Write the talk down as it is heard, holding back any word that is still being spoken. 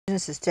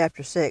Genesis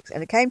chapter 6.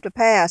 And it came to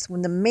pass,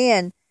 when the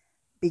men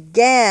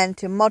began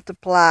to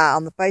multiply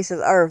on the face of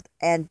the earth,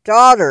 and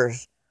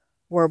daughters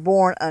were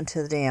born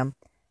unto them,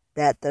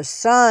 that the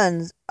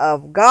sons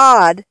of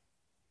God,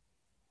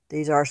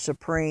 these are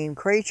supreme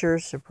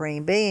creatures,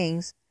 supreme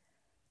beings,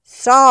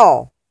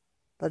 saw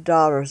the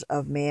daughters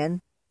of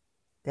men,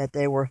 that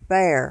they were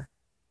fair,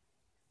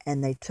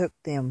 and they took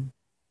them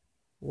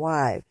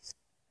wives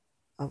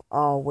of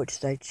all which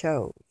they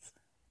chose.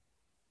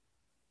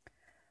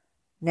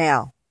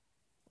 Now,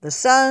 the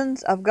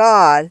sons of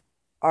God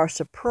are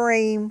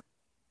supreme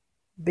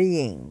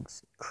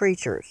beings,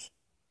 creatures.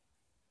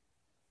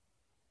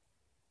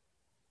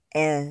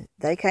 And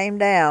they came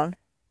down,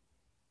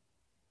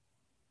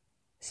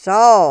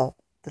 saw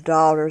the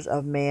daughters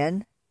of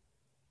men,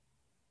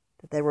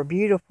 that they were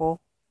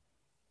beautiful,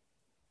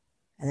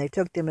 and they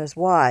took them as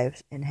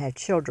wives and had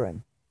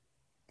children.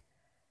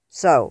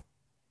 So,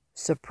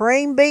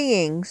 supreme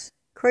beings,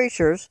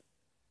 creatures,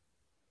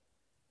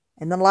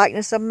 in the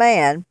likeness of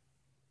man,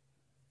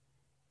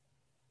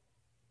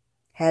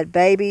 had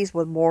babies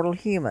with mortal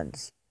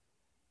humans.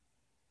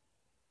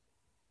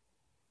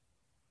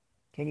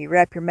 Can you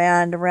wrap your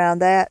mind around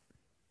that?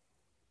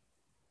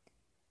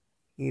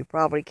 You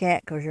probably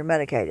can't because you're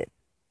medicated.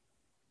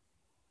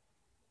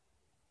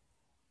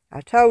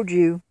 I told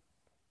you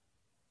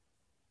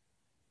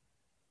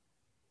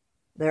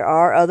there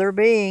are other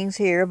beings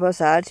here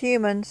besides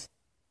humans.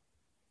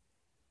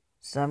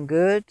 Some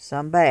good,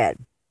 some bad.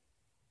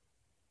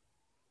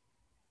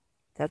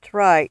 That's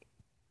right.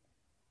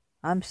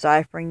 I'm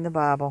ciphering the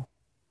Bible.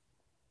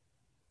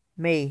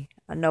 Me,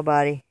 a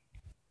nobody.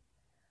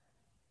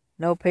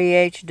 No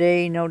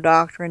PhD, no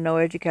doctrine, no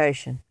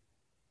education.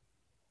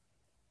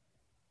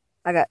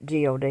 I got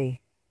GOD.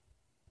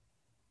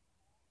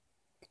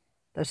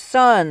 The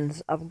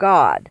sons of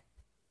God.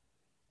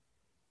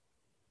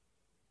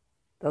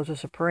 Those are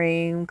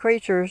supreme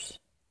creatures.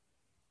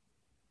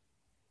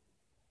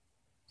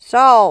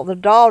 Saw the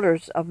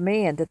daughters of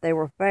men, that they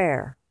were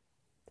fair,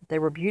 that they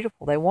were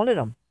beautiful. They wanted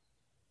them.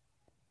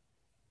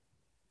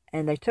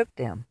 And they took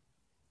them.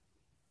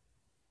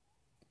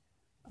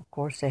 Of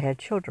course, they had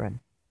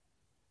children.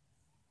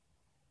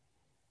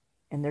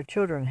 And their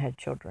children had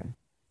children.